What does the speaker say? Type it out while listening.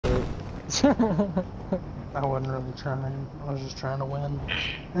I wasn't really trying. I was just trying to win.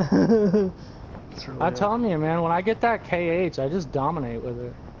 Really I'm telling you, man, when I get that KH, I just dominate with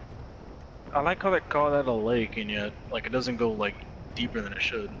it. I like how they call that a lake, and yet, like, it doesn't go, like, deeper than it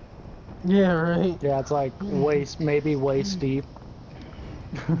should. Yeah, right. Yeah, it's like waist, maybe waist deep.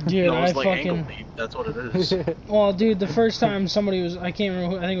 Dude, No, it's I like ankle fucking. deep. That's what it is. Well, dude, the first time somebody was, I can't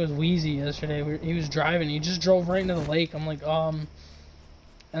remember who, I think it was Wheezy yesterday. He was driving. He just drove right into the lake. I'm like, and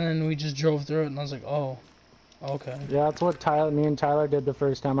then we just drove through it, and I was like, oh, okay. Yeah, that's what me and Tyler did the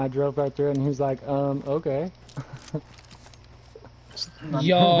first time. I drove right through it, and he's like, okay.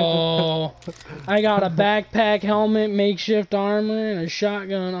 Yo, I got a backpack, helmet, makeshift armor, and a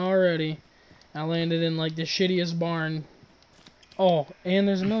shotgun already. I landed in like the shittiest barn. Oh, and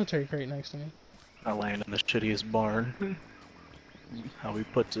there's a military crate next to me. I land in the shittiest barn. How he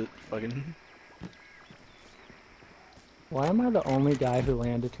puts it, fucking. Why am I the only guy who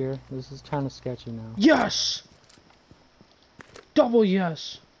landed here? This is kind of sketchy now. Yes! Double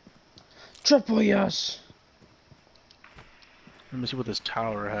yes! Triple yes! Let me see what this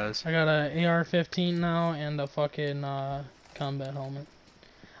tower has. I got a AR-15 now and a fucking combat helmet.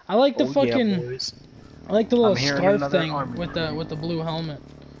 I like the fucking. Yeah, boys. I like the little I'm hearing scarf another thing army with the blue helmet.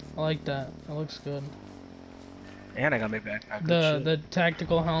 I like that. It looks good. And I got my backpack. The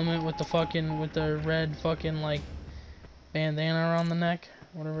tactical helmet with the red fucking like bandana around the neck,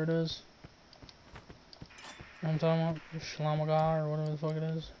 whatever it is. You know what I'm talking about? Shlamagar or whatever the fuck it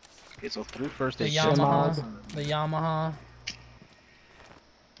is. Okay, so through first The aid. Yamaha. The Yamaha.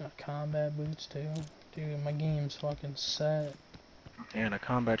 Got combat boots too. Dude, my game's fucking set. And a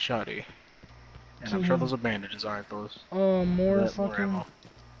combat shotty. And I'm sure those are bandages, aren't those? More fucking. More ammo.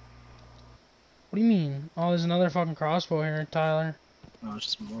 What do you mean? Oh, there's another fucking crossbow here, Tyler. No, it's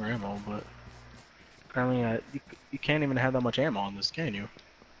just more ammo, but apparently you can't even have that much ammo on this, can you?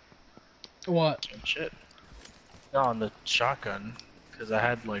 What? Oh, shit. No, on the shotgun, because I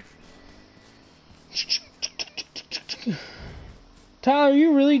had like. Tyler, are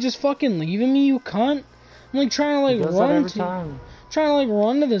you really just fucking leaving me, you cunt? I'm like trying to like run to, trying to like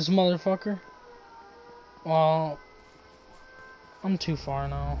run to this motherfucker. Well, I'm too far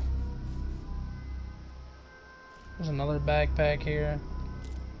now. There's another backpack here.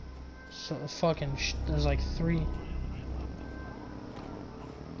 So fucking there's like three.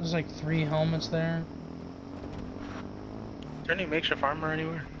 There's like 3 helmets there. Is there any makeshift armor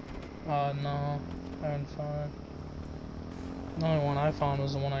anywhere? No, I haven't found it. The only one I found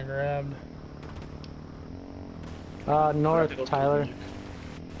was the one I grabbed. North, Tyler.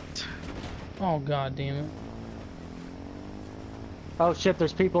 Oh god damn it. Oh shit,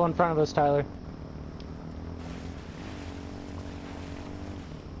 there's people in front of us, Tyler.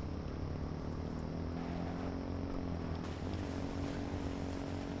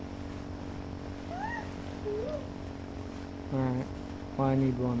 Alright, well I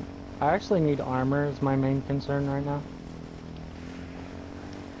need one. I actually need armor is my main concern right now.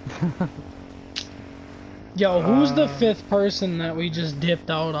 Yo, who's the 5th person that we just dipped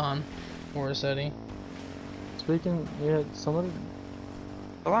out on? Forest Eddie. Speaking, yeah, somebody.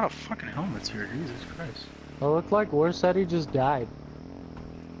 A lot of fucking helmets here, Jesus Christ. It looked like Warsetti just died.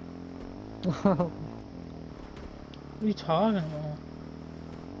 What are you talking about?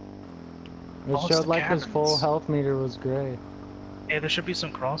 It showed like his full health meter was gray. Hey, there should be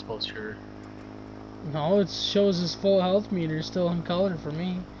some crossbows here. No, it shows his full health meter still in color for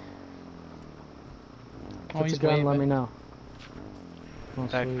me. Oh, he's gun, let me know. Oh,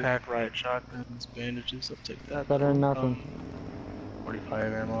 backpack, riot shotguns, bandages, I'll take that. Better than nothing.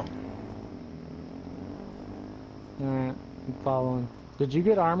 45 ammo. Alright, I'm following. Did you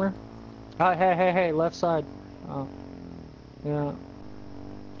get armor? Oh, hey, left side. Oh. Yeah.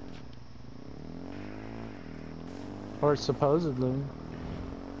 Or supposedly.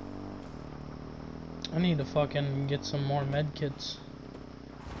 I need to fucking get some more med kits.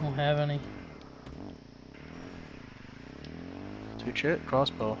 Don't have any. Dude, shit,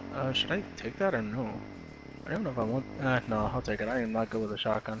 crossbow. Should I take that or no? I don't know if I want. No, I'll take it. I am not good with a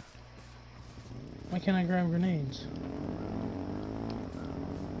shotgun. Why can't I grab grenades?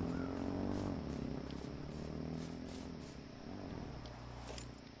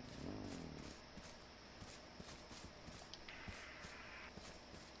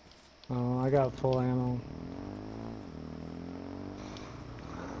 Oh, I got full ammo.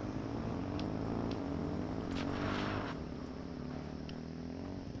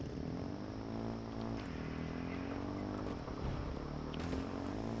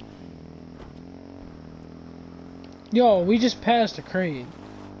 Yo, we just passed a crate.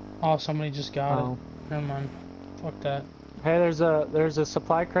 Oh, somebody just got Oh. it. Never mind. Fuck that. Hey, there's a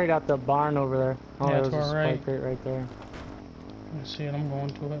supply crate at the barn over there. Oh, Yeah, there's to a our supply right. crate right there. I see it, I'm going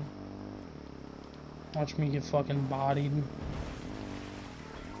to it. Watch me get fucking bodied.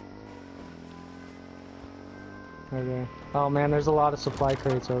 Right there. Oh man, there's a lot of supply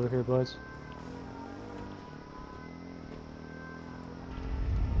crates over here, boys.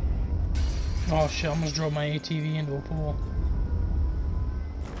 Oh shit, I almost drove my ATV into a pool.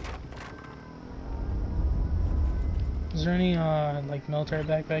 Is there any, like, military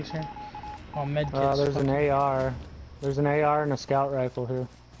backpacks here? Oh, med kits. There's an AR. There's an AR and a scout rifle here.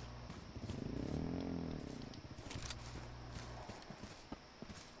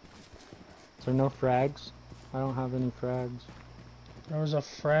 Is there no frags? I don't have any frags. There was a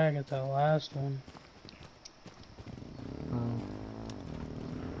frag at that last one. Oh.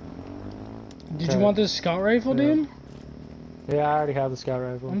 Did Okay. you want this scout rifle, Yeah. dude? Yeah, I already have the scout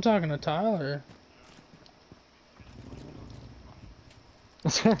rifle. I'm talking to Tyler.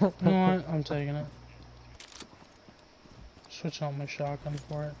 You know what? I'm taking it. Switch out my shotgun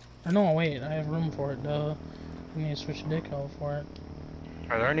for it. Or no, wait, I have room for it, duh. I need to switch dick out for it.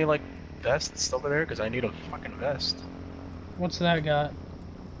 Are there any like vests over there? Because I need a fucking vest. What's that got?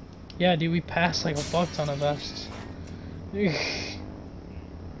 Yeah, dude, we passed like a fuck ton of vests.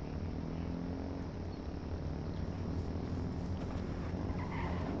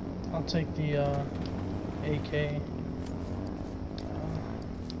 I'll take the AK.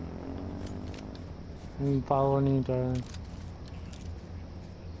 I'm following you, Tyler.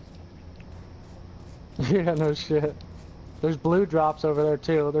 Yeah, no shit. There's blue drops over there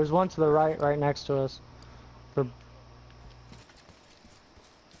too. There's one to the right next to us.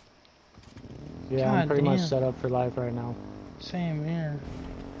 Yeah, I'm God pretty much damn. set up for life right now. Same here.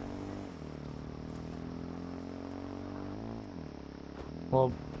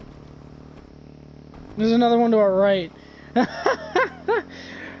 Well, There's another one to our right.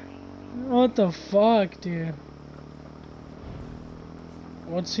 What the fuck, dude?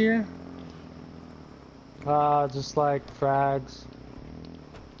 What's here? just like frags.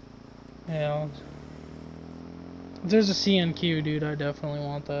 Yeah. If there's a CNQ, dude, I definitely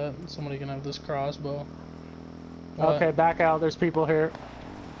want that. Somebody can have this crossbow. What? Okay, back out. There's people here.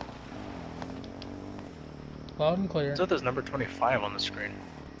 Loud and clear. So there's number 25 on the screen.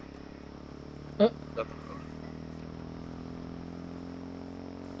 Uh. Is that the-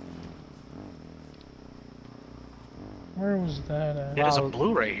 Where was that at? There's a Wow.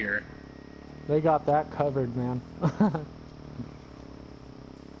 blue right here. They got that covered, man.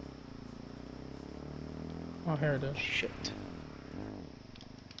 Oh, here it is. Shit.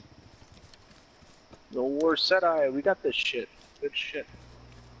 No war set I. We got this shit. Good shit.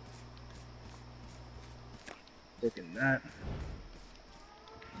 Taking that.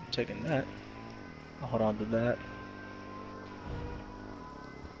 I'm taking that. I'll hold on to that.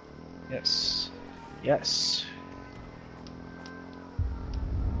 Yes. Yes.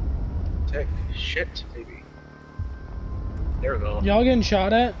 Take shit, baby. There we go. Y'all getting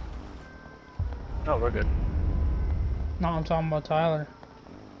shot at? No, we're good. No, I'm talking about Tyler.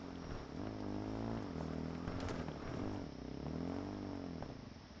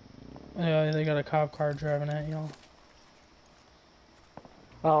 Yeah, they got a cop car driving at y'all.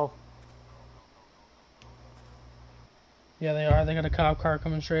 Oh, Yeah, they are. They got a cop car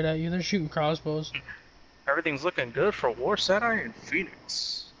coming straight at you. They're shooting crossbows. Everything's looking good for War Seti in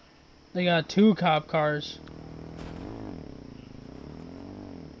Phoenix. They got 2 cop cars.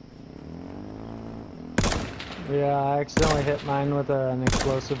 yeah, I accidentally hit mine with an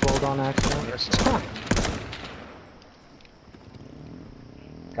explosive bolt on accident. Yes.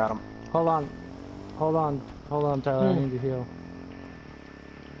 Got him. Hold on. Hold on. Hold on, Tyler. I need to heal.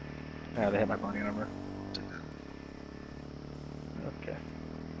 Yeah, they hit my body armor. Okay.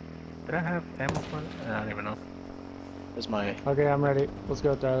 Did I have ammo for it? I don't even know. There's my... Okay, I'm ready. Let's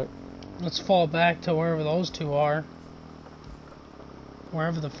go, Tyler. Let's fall back to wherever those 2 are.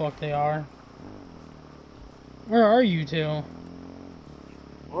 Wherever the fuck they are. Where are you 2?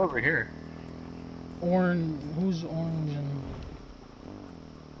 We're over here. Orange. Who's orange and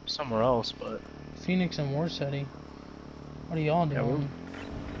Somewhere else, but... Phoenix and War City? What are y'all Yeah, doing?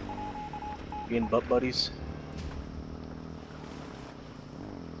 being butt buddies.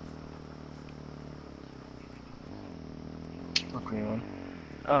 Okay, anyone?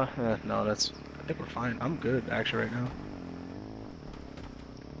 No, that's... I think we're fine. I'm good, actually, right now.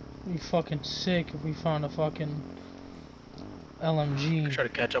 Be fucking sick if we found a fucking LMG. Try to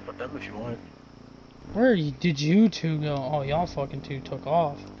catch up with them if you want. Where did you 2 go? Oh, y'all fucking 2 took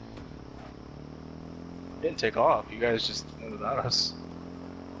off. Didn't take off. You guys just went without us.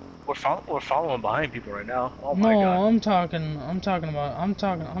 We're following behind people right now. Oh my No, god. I'm talking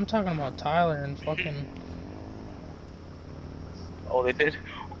about Tyler and fucking. Oh, they did.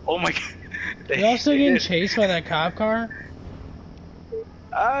 Oh my god. Y'all still getting did. chased by that cop car?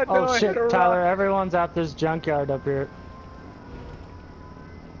 Ah, no, Oh I shit, hit a Tyler, rock. everyone's at this junkyard up here.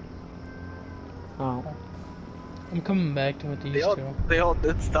 Oh. I'm coming back to with these two. They all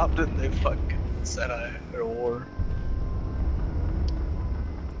did stop, didn't they? Fucking said I had a war.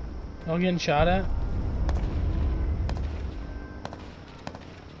 Y'all getting shot at?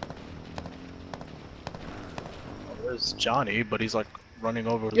 Oh, there's Johnny, but he's like running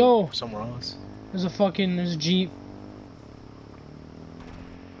over Yo! to somewhere else. There's a Jeep.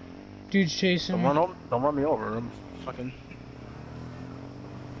 Dude's chasing me. Don't run me over. I'm fucking.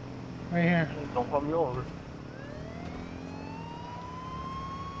 Right here. Don't run me over.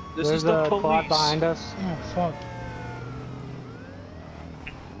 This There's is the a quad police. behind us. Oh, fuck.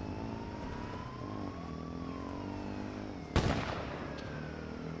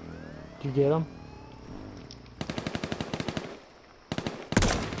 Did you get him?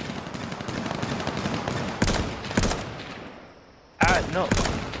 Ah, no.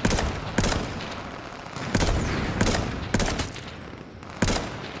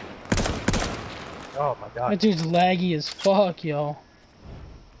 Oh my god. That dude's laggy as fuck, yo.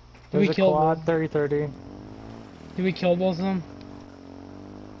 Did There's we a kill quad both? 30-30. Did we kill both of them?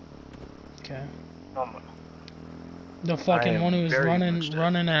 Okay. Oh my. The I fucking am one who was very much dead.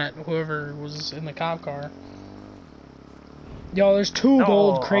 running at whoever was in the cop car. Yo, there's two No,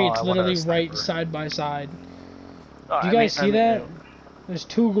 gold crates I wanted a literally right sniper. side by side. Oh, Do you guys see that? There's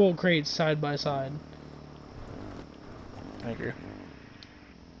two gold crates side by side. Thank you.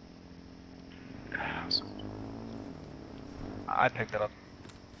 I picked it up.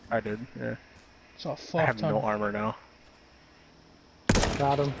 I did, yeah. It's a I fuck have ton. no armor now.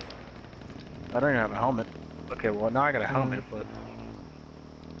 Got him. I don't even have a helmet. Okay, well now I got a helmet, but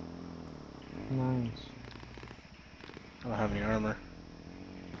Nice. I don't have any armor.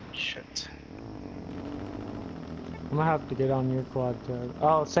 Shit. I'm gonna have to get on your quad too.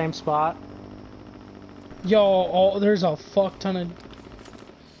 Oh, same spot. Yo, there's a fuck ton of.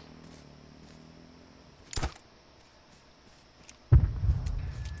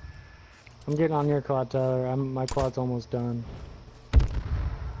 I'm getting on your quad, Tyler. My quad's almost done. The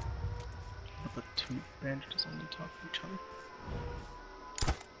two bandages on the top of each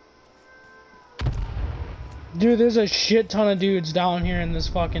other. Dude, there's a shit ton of dudes down here in this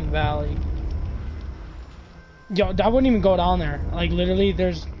fucking valley. Yo, I wouldn't even go down there. Like, literally,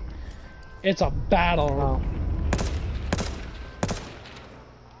 it's a battle. Oh.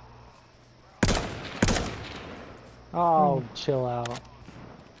 Oh, chill out.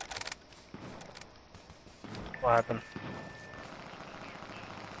 What happened?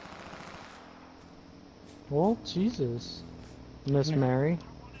 Well, Jesus. Miss Mary.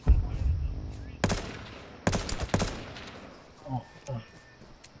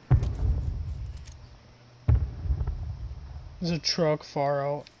 There's a truck far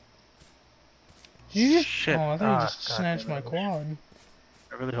out. Did you just? Shit. Oh, I thought you just God snatched damn my it. quad.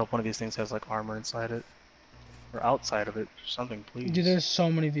 I really hope one of these things has like armor inside it. Or outside of it. Something, please. Dude, there's so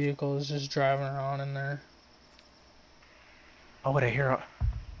many vehicles just driving around in there. Oh, wait, I hear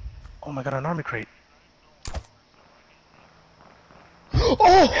oh my god, an army crate.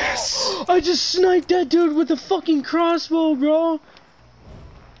 Oh! Yes! I just sniped that dude with the fucking crossbow, bro!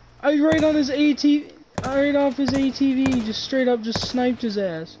 right on his ATV, right off his ATV, just straight up just sniped his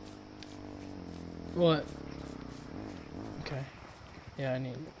ass. What? Okay. Yeah, I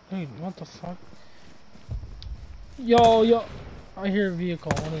need. Dude, what the fuck? Yo! I hear a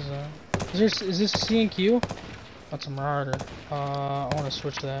vehicle. What is that? Is this C&Q? That's a Marauder. I want to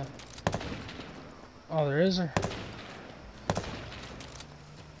switch that. Oh, there is a.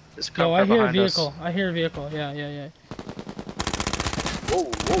 Yo, I hear a vehicle. I hear a vehicle. Yeah.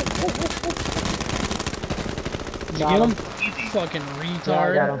 Whoa. Did you get him? Easy. Fucking Yeah, I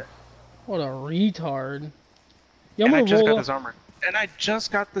retard. got him. What a retard. Yo, And I'm I gonna just got roll this armor. And I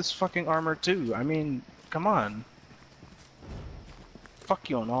just got this fucking armor too. I mean, come on. Fuck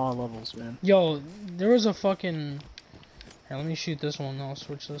you on all levels, man. Yo, there was a fucking. Here, let me shoot this one. I'll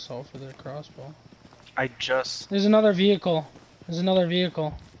switch this out for the crossbow. There's another vehicle.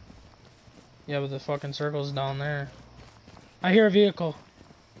 Yeah, but the fucking circle's down there. I hear a vehicle.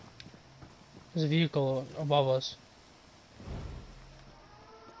 There's a vehicle above us.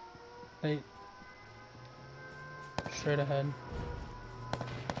 Hey. Straight ahead.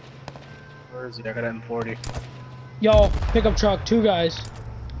 Where is he? I got an M40. Yo, pickup truck, two guys.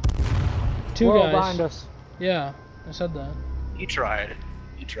 Two Whoa, guys. behind us. Yeah, I said that. He tried.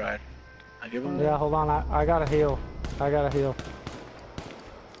 tried. I give him. Yeah, hold on. I gotta heal. I gotta heal.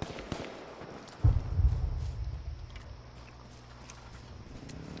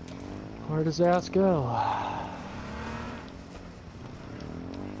 Where does ass go?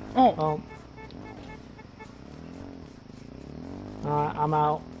 Oh. I'm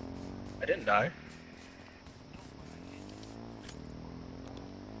out. I didn't die.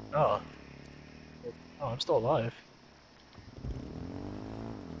 Oh. Oh, I'm still alive.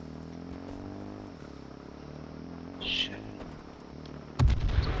 Shit.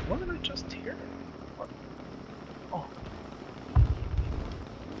 Wasn't I just here? What? Oh.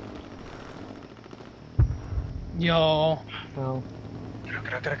 Yo. No.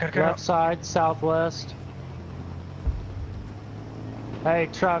 Get out. Left side, southwest. Hey,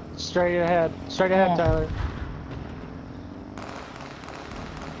 truck, straight ahead. Straight ahead, Oh. Tyler.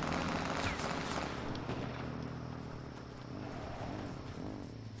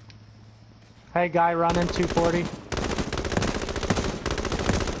 Hey, guy running 240.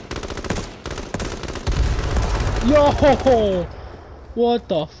 Yo! What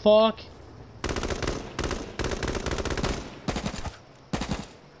the fuck?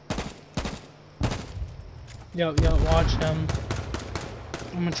 Yo, watch him.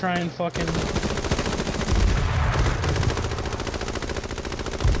 I'm gonna try and fucking...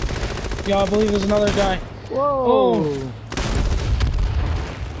 Yo, I believe there's another guy. Whoa! Oh.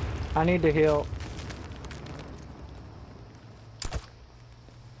 I need to heal.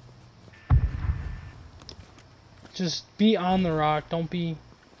 Just be on the rock. Don't be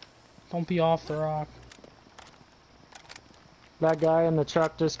off the rock. That guy in the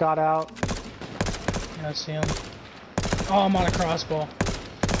truck just got out. Yeah, I see him. Oh, I'm on a crossbow.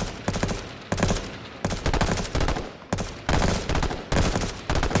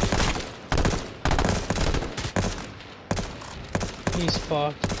 He's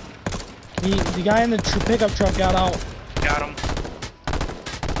fucked. The guy in the pickup truck got out. Got him.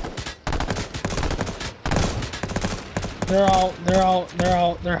 They're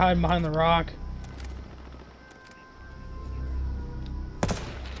out. They're hiding behind the rock.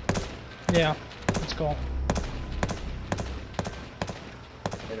 Yeah, let's go. I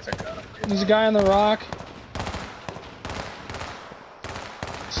guess I got him. There's a guy on the rock.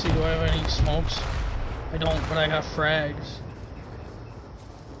 Let's see, do I have any smokes? I don't, but I got frags.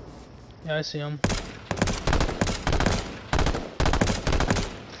 Yeah, I see him.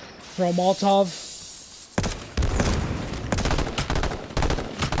 Throw a Molotov.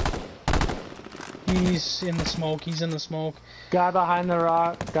 He's in the smoke. He's in the smoke. Guy behind the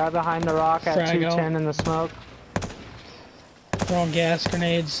rock. Guy behind the rock at Frag 210 out. in the smoke. Throwing gas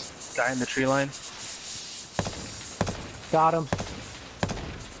grenades. Guy in the tree line. Got him.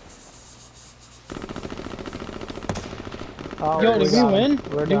 Oh, Yo, did we got him. win?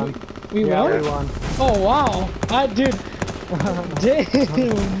 We're Did done. We Yeah, won? we won. Oh wow! Dude,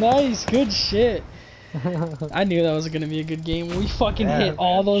 damn, nice, good shit. I knew that was gonna be a good game. We fucking Yeah, hit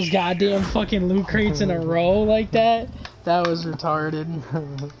all man. those goddamn fucking loot crates in a row like that. That was retarded.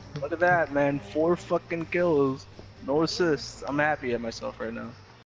 Look at that, man. 4 fucking kills. No assists. I'm happy at myself right now.